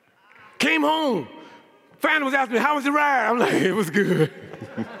 Came home. Family was asking me, how was the ride? I'm like, it was good.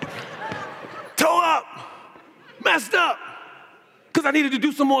 Tore up. Messed up. Because I needed to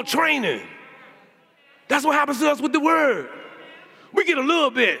do some more training. That's what happens to us with the word. We get a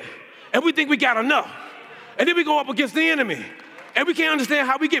little bit, and we think we got enough. And then we go up against the enemy. And we can't understand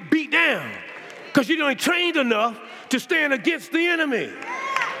how we get beat down. Because you ain't trained enough to stand against the enemy.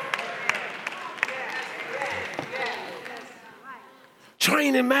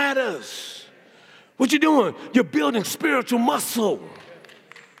 Training matters. What you doing? You're building spiritual muscle.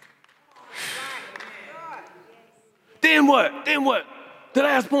 Then what? The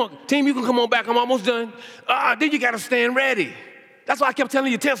last point. Team, you can come on back. I'm almost done. Then you got to stand ready. That's why I kept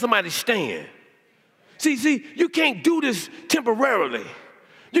telling you, tell somebody to stand. See, you can't do this temporarily.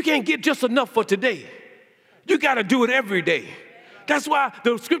 You can't get just enough for today. You got to do it every day. That's why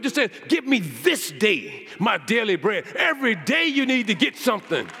the scripture says, give me this day my daily bread. Every day you need to get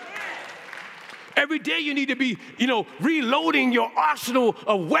something. Every day you need to be, reloading your arsenal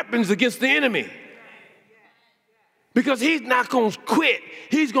of weapons against the enemy. Because he's not going to quit.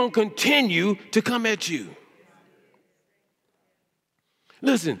 He's going to continue to come at you.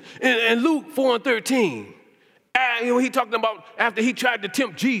 Listen, in Luke 4:13, he talking about after he tried to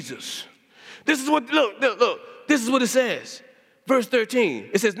tempt Jesus. This is what, look, this is what it says. Verse 13,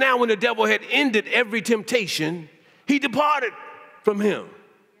 it says, now when the devil had ended every temptation, he departed from him.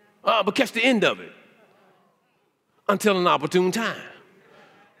 But catch the end of it. Until an opportune time.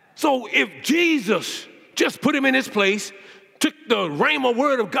 So if Jesus just put him in his place, took the rhema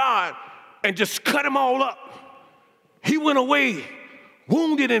word of God, and just cut him all up, he went away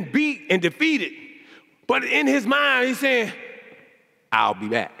wounded and beat and defeated. But in his mind, he's saying, I'll be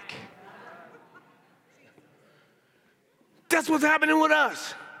back. That's what's happening with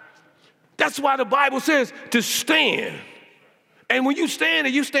us. That's why the Bible says to stand. And when you stand,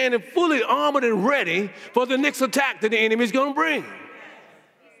 you're standing fully armored and ready for the next attack that the enemy's going to bring.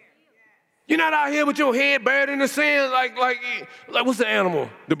 You're not out here with your head buried in the sand like what's the animal?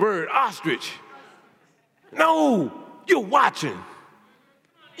 The bird, ostrich. No, you're watching.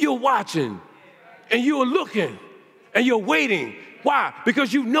 You're watching, and you're looking, and you're waiting. Why?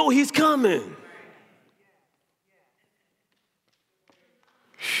 Because you know he's coming.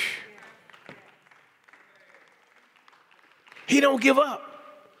 He don't give up.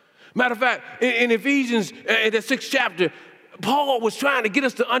 Matter of fact, in Ephesians, in the 6th chapter, Paul was trying to get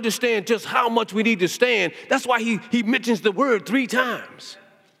us to understand just how much we need to stand. That's why he mentions the word 3 times.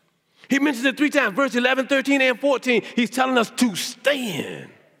 He mentions it 3 times, verse 11, 13, and 14. He's telling us to stand.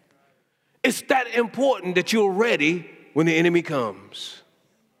 It's that important that you're ready when the enemy comes.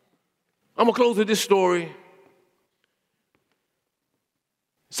 I'm going to close with this story.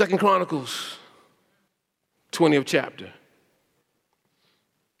 2 Chronicles, 20th chapter.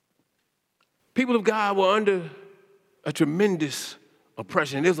 People of God were under a tremendous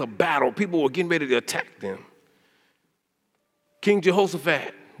oppression. There was a battle. People were getting ready to attack them. King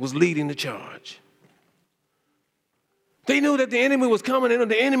Jehoshaphat was leading the charge. They knew that the enemy was coming, and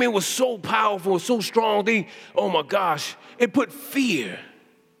the enemy was so powerful, so strong. Oh my gosh, it put fear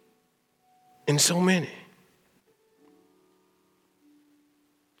in so many.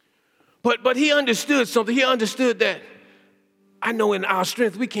 But he understood something. He understood that I know in our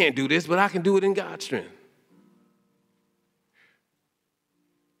strength we can't do this, but I can do it in God's strength.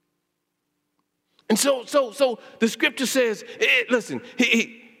 And so the scripture says, listen,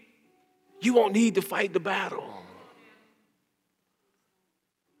 you won't need to fight the battle.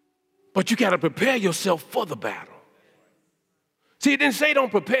 But you got to prepare yourself for the battle. See, it didn't say don't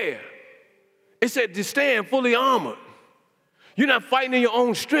prepare. It said to stand fully armored. You're not fighting in your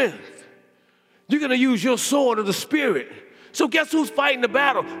own strength. You're going to use your sword of the Spirit. So guess who's fighting the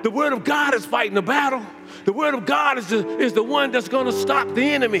battle? The Word of God is fighting the battle. The Word of God is the one that's going to stop the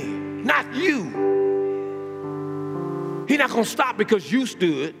enemy, not you. He's not going to stop because you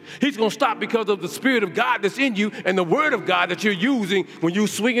stood. He's going to stop because of the Spirit of God that's in you and the Word of God that you're using when you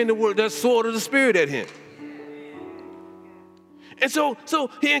swing that sword of the Spirit at him. And so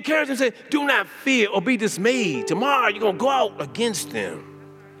he encouraged him and said, do not fear or be dismayed. Tomorrow you're going to go out against them.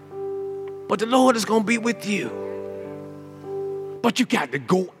 But the Lord is going to be with you. But you got to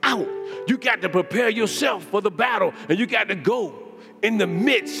go out. You got to prepare yourself for the battle. And you got to go in the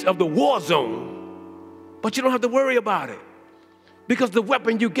midst of the war zone. But you don't have to worry about it. Because the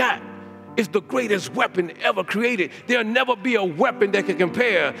weapon you got is the greatest weapon ever created. There'll never be a weapon that can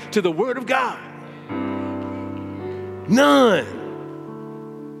compare to the Word of God. None.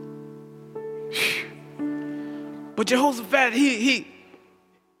 But Jehoshaphat, he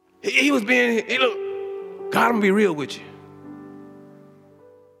was being, look, God, I'm gonna be real with you.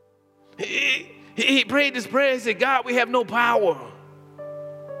 He prayed this prayer. He said, God, we have no power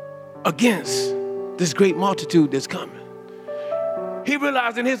against this great multitude that's coming. He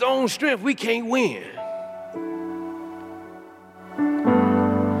realized in his own strength, we can't win.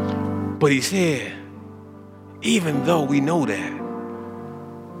 But he said, even though we know that,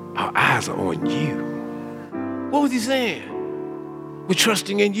 our eyes are on you. What was he saying? We're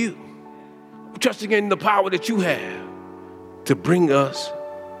trusting in you. We're trusting in the power that you have to bring us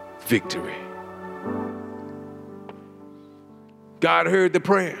victory. God heard the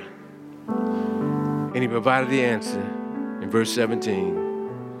prayer, and he provided the answer in verse 17.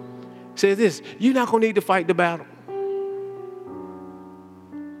 It says this, you're not going to need to fight the battle.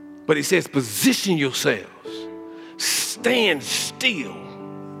 But he says, position yourselves. Stand still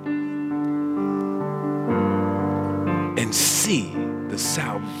and see the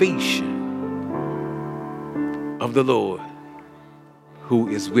salvation of the Lord who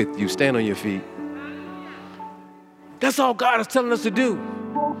is with you. Stand on your feet. That's all God is telling us to do.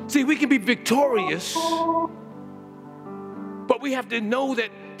 See, we can be victorious, but we have to know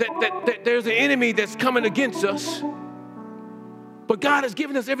that there's an enemy that's coming against us. But God has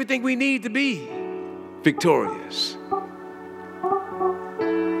given us everything we need to be victorious.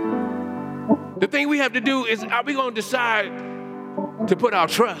 The thing we have to do is, are we going to decide to put our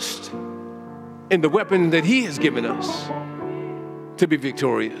trust in the weapon that he has given us to be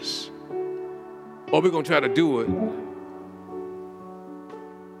victorious? Or are we going to try to do it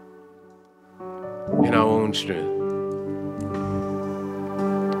in our own strength?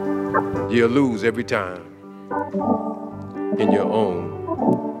 You'll lose every time in your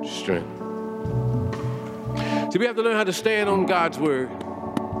own strength. See, we have to learn how to stand on God's word.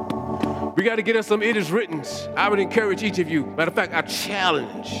 We got to get us some it is written. I would encourage each of you. Matter of fact, I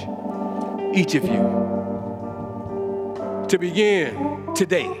challenge each of you to begin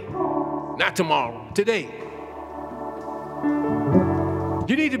today, not tomorrow, today.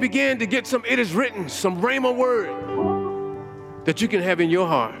 You need to begin to get some it is written, some rhema word that you can have in your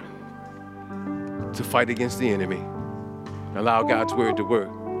heart to fight against the enemy. Allow God's word to work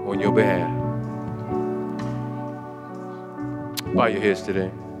on your behalf. Bow your heads today.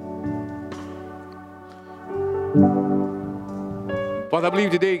 Father, I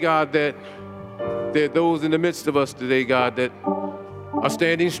believe today, God, that there are those in the midst of us today, God, that are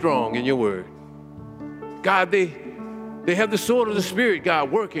standing strong in your word. God, they have the sword of the Spirit,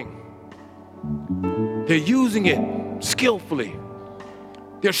 God, working. They're using it skillfully.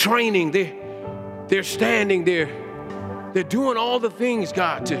 They're training. They're standing there. They're doing all the things,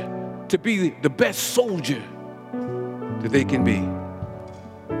 God, to be the best soldier that they can be.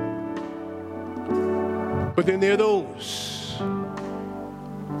 But then there are those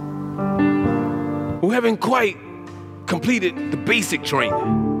who haven't quite completed the basic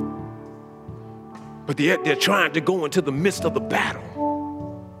training, but yet they're trying to go into the midst of the battle.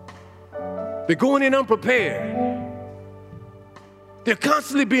 They're going in unprepared. They're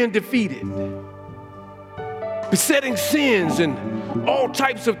constantly being defeated. Besetting sins and all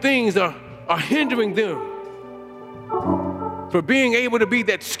types of things are hindering them from being able to be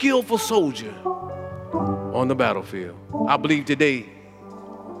that skillful soldier on the battlefield. I believe today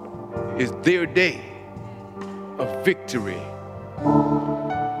is their day of victory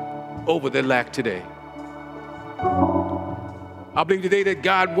over their lack today. I believe today that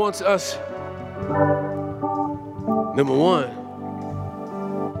God wants us, number one,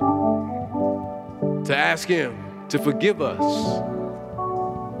 to ask him to forgive us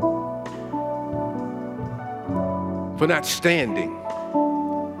for not standing,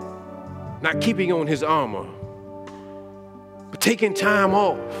 not keeping on his armor, but taking time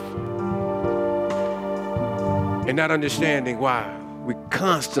off and not understanding why we're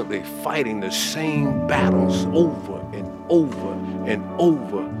constantly fighting the same battles over and over and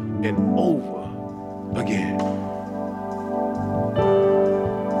over and over again.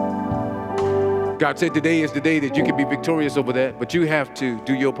 God said today is the day that you can be victorious over that, but you have to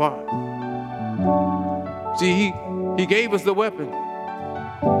do your part. See, he gave us the weapon,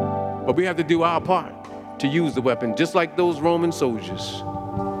 but we have to do our part to use the weapon, just like those Roman soldiers.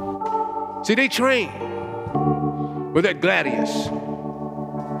 See, they trained with that gladius.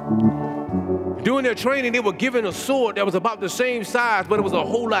 During their training, they were given a sword that was about the same size, but it was a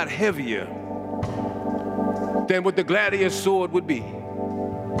whole lot heavier than what the gladius sword would be.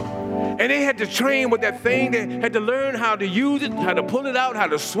 And they had to train with that thing. They had to learn how to use it, how to pull it out, how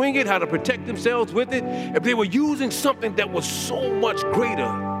to swing it, how to protect themselves with it. If they were using something that was so much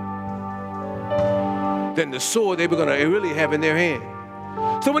greater than the sword they were going to really have in their hand.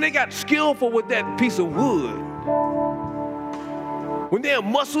 So when they got skillful with that piece of wood, when their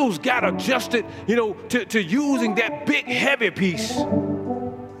muscles got adjusted, to using that big, heavy piece,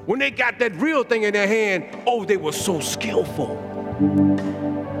 when they got that real thing in their hand, they were so skillful.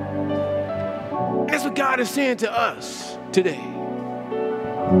 That's what God is saying to us today.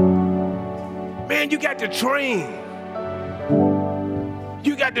 Man, you got to train.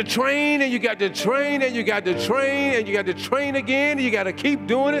 You got to train, and you got to train, and you got to train, and you got to train again, and you got to keep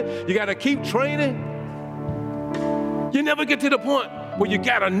doing it. You got to keep training. You never get to the point where you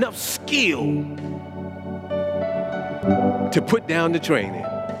got enough skill to put down the training.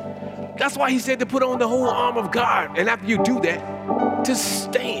 That's why he said to put on the whole armor of God, and after you do that, to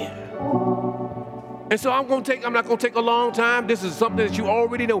stand. And so I'm not gonna take a long time. This is something that you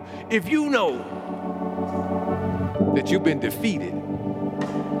already know. If you know that you've been defeated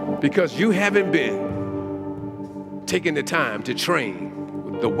because you haven't been taking the time to train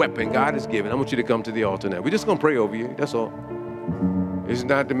with the weapon God has given, I want you to come to the altar now. We're just gonna pray over you, that's all. It's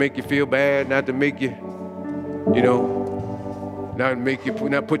not to make you feel bad, not to make you,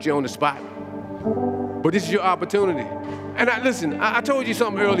 not put you on the spot. But this is your opportunity. And I told you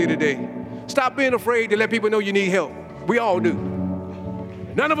something earlier today. Stop being afraid to let people know you need help. We all do.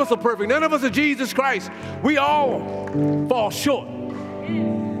 None of us are perfect. None of us are Jesus Christ. We all fall short.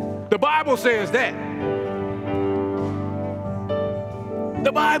 The Bible says that.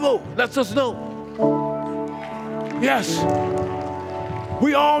 The Bible lets us know. Yes,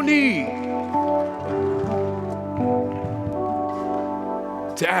 we all need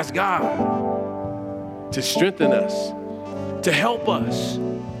to ask God to strengthen us, to help us,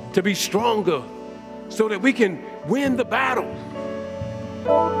 to be stronger so that we can win the battle.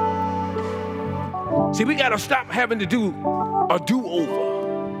 See, we got to stop having to do a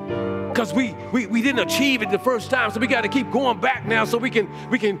do-over because we didn't achieve it the first time, so we got to keep going back now so we can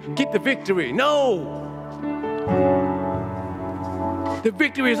get the victory. No. The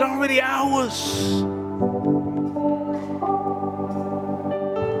victory is already ours.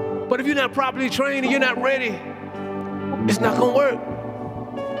 But if you're not properly trained and you're not ready, it's not going to work.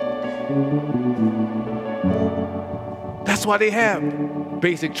 That's why they have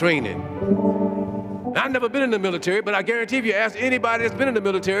basic training. Now, I've never been in the military, but I guarantee if you ask anybody that's been in the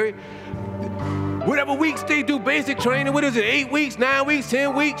military, whatever weeks they do basic training, what is it, 8 weeks, 9 weeks,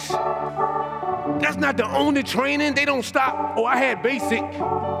 10 weeks? That's not the only training. They don't stop, I had basic,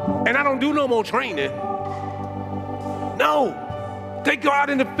 and I don't do no more training. No, they go out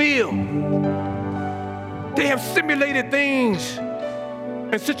in the field. They have simulated things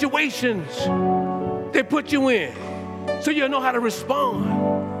and situations they put you in so you'll know how to respond.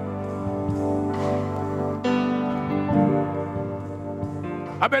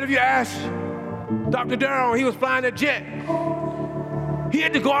 I bet if you ask Dr. Darrell, he was flying a jet. He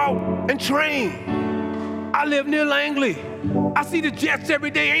had to go out and train. I live near Langley. I see the jets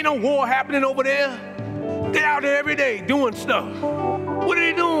every day. Ain't no war happening over there. They're out there every day doing stuff. What are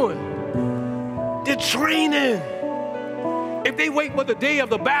they doing? They're training. If they wait for the day of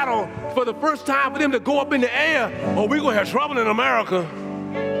the battle for the first time for them to go up in the air, we're going to have trouble in America.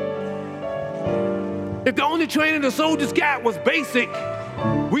 If the only training the soldiers got was basic,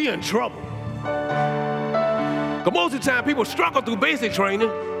 we in trouble. Because most of the time, people struggle through basic training.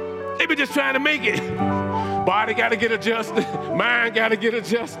 They be just trying to make it. Body got to get adjusted. Mind got to get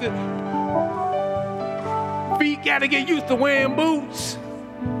adjusted. Feet got to get used to wearing boots.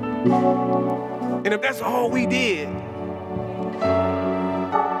 And if that's all we did,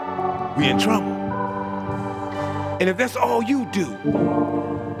 we in trouble. And if that's all you do,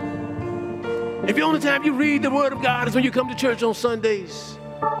 if the only time you read the Word of God is when you come to church on Sundays,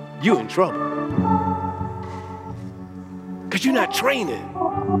 you in trouble. Because you're not training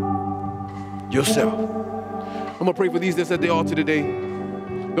yourself. I'm going to pray for these that's at the altar today.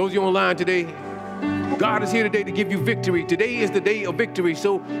 Those of you online today, God is here today to give you victory. Today is the day of victory.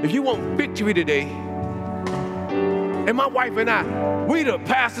 So if you want victory today, and my wife and I, we the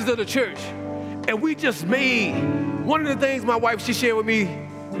pastors of the church, and we just made one of the things my wife, she shared with me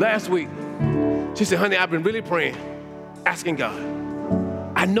last week. She said, honey, I've been really praying, asking God.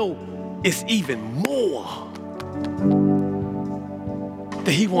 I know it's even more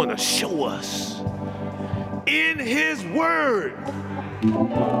that he want to show us in his word.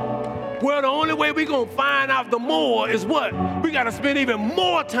 Well, the only way we're going to find out the more is what? We got to spend even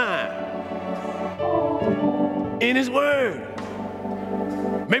more time in his word.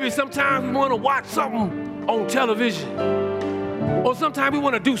 Maybe sometimes we want to watch something on television. Or sometimes we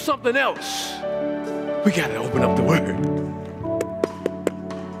want to do something else. We got to open up the Word.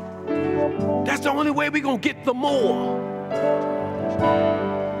 That's the only way we're going to get the more.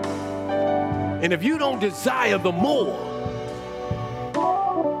 And if you don't desire the more,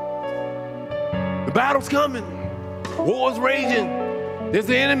 the battle's coming. War's raging. There's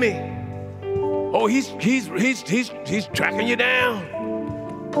the enemy. Oh, he's tracking you down.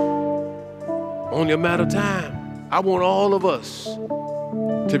 Only a matter of time. I want all of us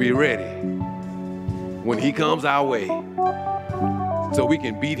to be ready when he comes our way so we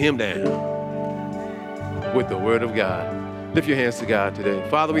can beat him down with the Word of God. Lift your hands to God today.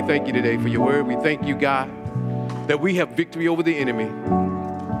 Father, we thank you today for your Word. We thank you, God, that we have victory over the enemy.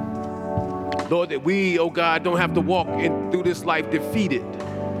 Lord, that we, oh God, don't have to walk through this life defeated,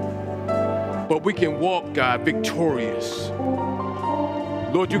 but we can walk, God, victorious.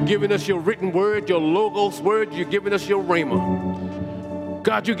 Lord, you've given us your written word, your logos word. You've given us your rhema.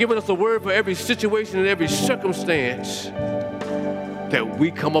 God, you've given us a word for every situation and every circumstance that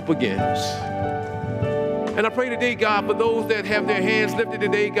we come up against. And I pray today, God, for those that have their hands lifted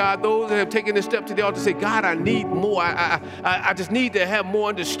today, God, those that have taken a step to the altar to say, God, I need more. I just need to have more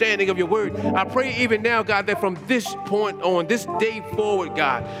understanding of your word. I pray even now, God, that from this point on, this day forward,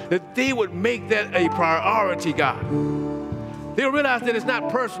 God, that they would make that a priority, God. They'll realize that it's not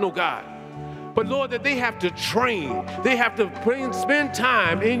personal, God, but Lord, that they have to train. They have to spend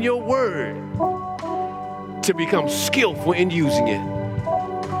time in your word to become skillful in using it.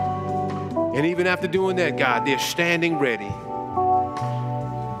 And even after doing that, God, they're standing ready,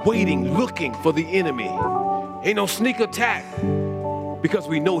 waiting, looking for the enemy. Ain't no sneak attack because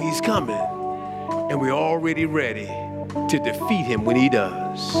we know he's coming and we're already ready to defeat him when he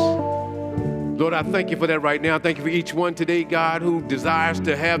does. Lord, I thank you for that right now. Thank you for each one today, God, who desires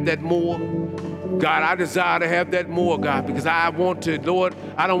to have that more. God, I desire to have that more, God, because I want to, Lord,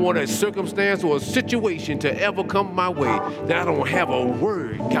 I don't want a circumstance or a situation to ever come my way that I don't have a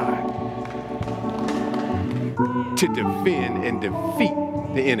word, God, to defend and defeat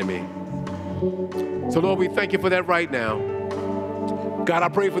the enemy. So, Lord, we thank you for that right now. God, I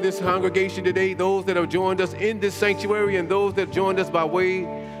pray for this congregation today, those that have joined us in this sanctuary and those that joined us by way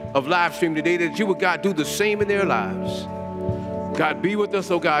of live stream today, that you would, God, do the same in their lives. God, be with us,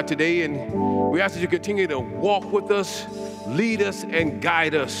 oh God, today, and we ask that you continue to walk with us, lead us, and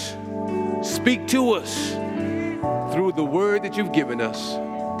guide us. Speak to us through the word that you've given us.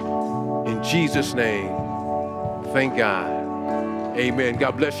 In Jesus' name, thank God. Amen.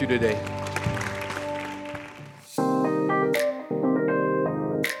 God bless you today.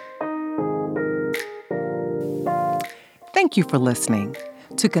 Thank you for listening.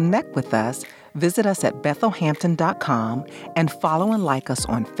 To connect with us, visit us at bethelhampton.com and follow and like us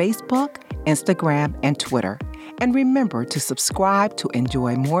on Facebook, Instagram, and Twitter. And remember to subscribe to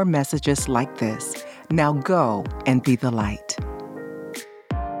enjoy more messages like this. Now go and be the light.